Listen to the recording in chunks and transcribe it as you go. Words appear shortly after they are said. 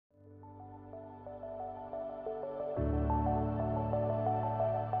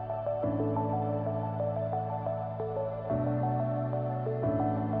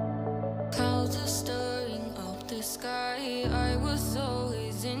clouds are stirring up the sky. I was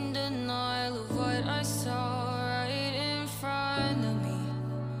always in denial of what I saw right in front of me.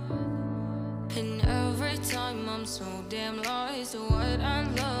 And every time I'm so damn lost to what I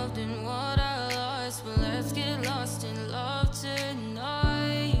loved and what I lost. But let's get lost in love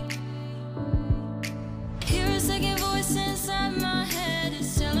tonight. Hear a second voice inside my head.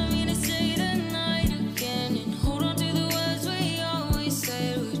 It's telling me to say the night again. And hold on to the words we always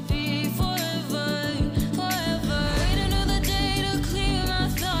said would be forever, forever. Wait another day to clear my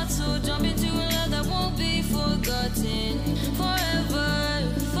thoughts. So jump into a love that won't be forgotten. Forever,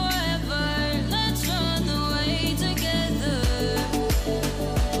 forever. Let's run away together.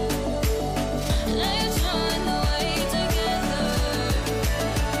 Let's run away together.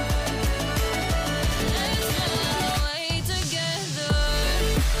 Let's run away together.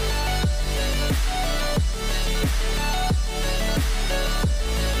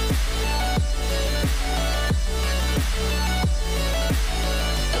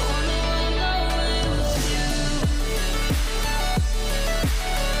 I wanna run away with you.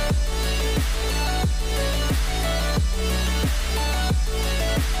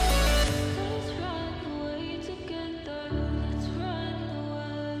 Let's run away together. Let's run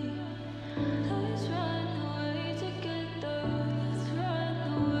away. Let's run away together. Let's run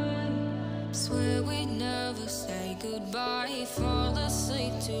away. Swear we'd never say goodbye. Fall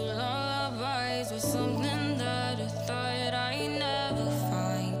asleep to lullabies with something that I thought I'd never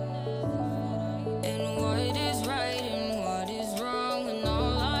find. And what is right and what is wrong, and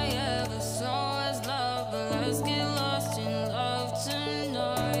all I ever saw was love. But let's get lost in love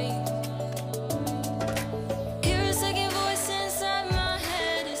tonight. Hear a second voice inside my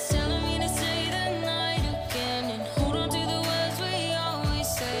head. It's telling me to say the night again. And hold on to the words we always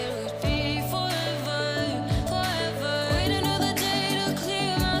said would be forever, forever. Wait another day to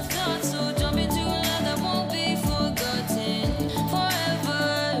clear my thoughts. So jump into a love that won't be forgotten.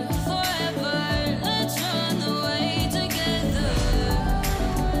 Forever, forever. Let's run away together.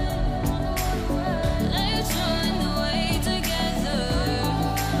 Let's run away together.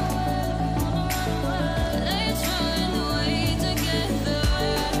 Let's run away together.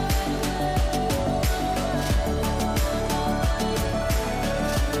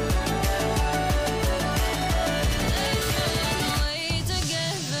 Let's run away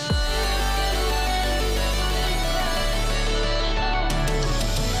together.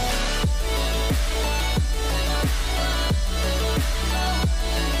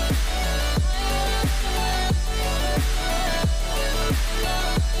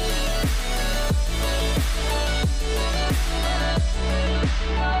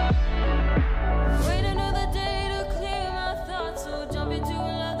 Wait another day to clear my thoughts. So jump into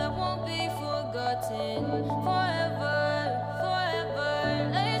a love that won't be forgotten. Forever,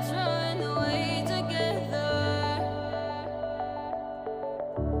 forever. Let's run away together.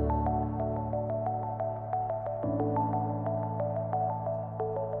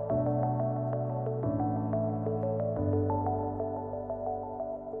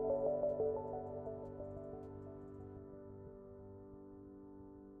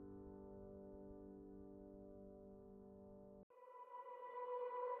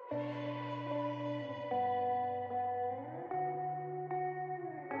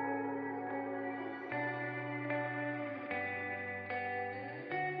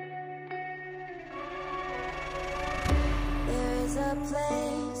 There is a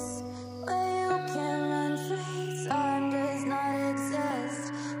place where you can run free. Time does not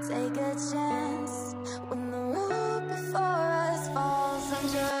exist. Take a chance when the road before us falls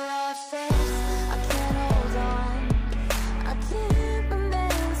under our face. I can't hold on. I can't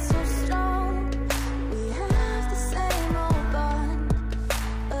remain so strong. We have the same old bond,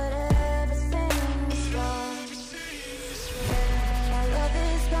 but everything is wrong. My love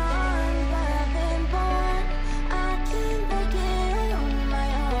is gone, but I've been born. I can't break it on my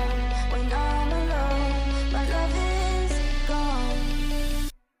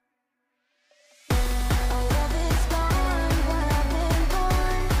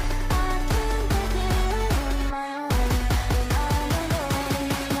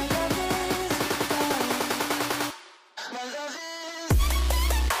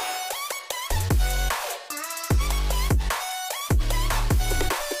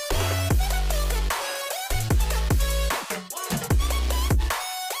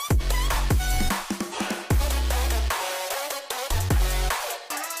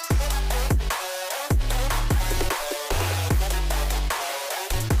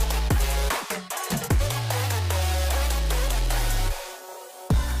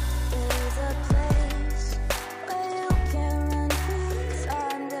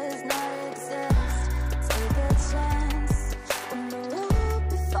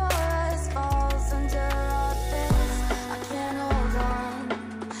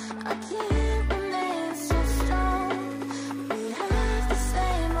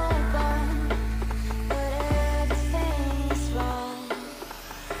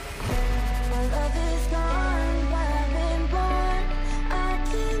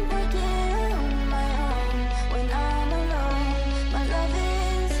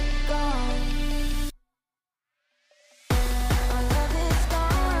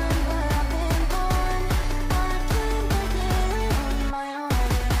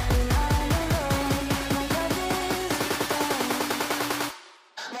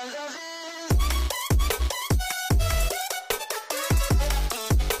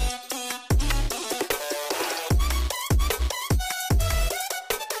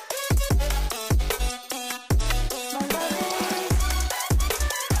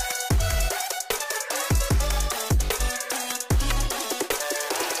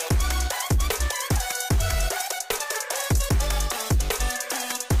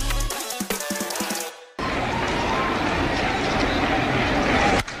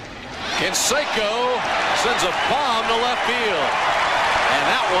Canseco sends a bomb to left field. And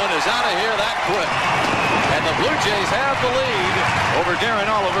that one is out of here that quick. And the Blue Jays have the lead over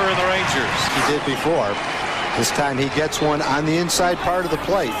Darren Oliver and the Rangers. He did before. This time he gets one on the inside part of the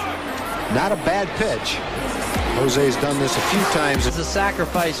plate. Not a bad pitch. Jose's done this a few times. It's a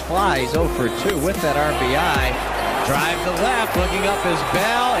sacrifice fly. He's 0 for 2 with that RBI. Drive to left, looking up his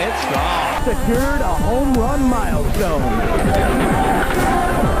bell. It's gone. Secured a home run milestone.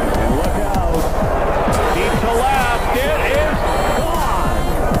 And look out. Deep to left. It is gone.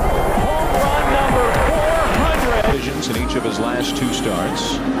 Home run number 400. Decisions in each of his last 2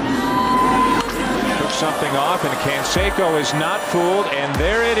 starts. Took something off, and Canseco is not fooled, and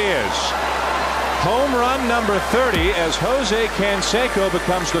there it is. Home run number 30 as Jose Canseco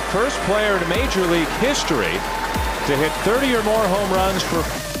becomes the first player in Major League history to hit 30 or more home runs for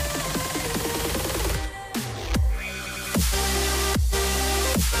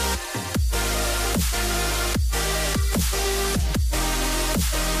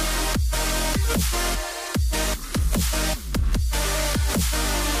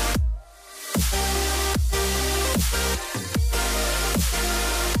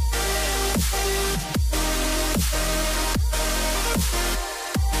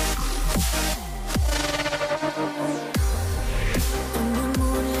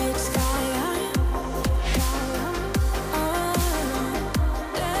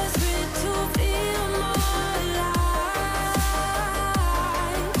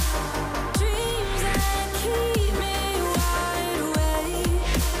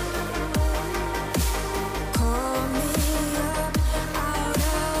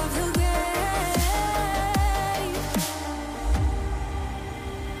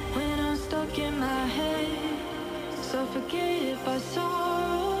Suffocated by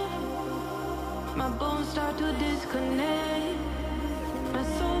sorrow, my bones start to disconnect, my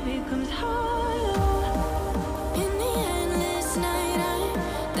soul becomes hollow.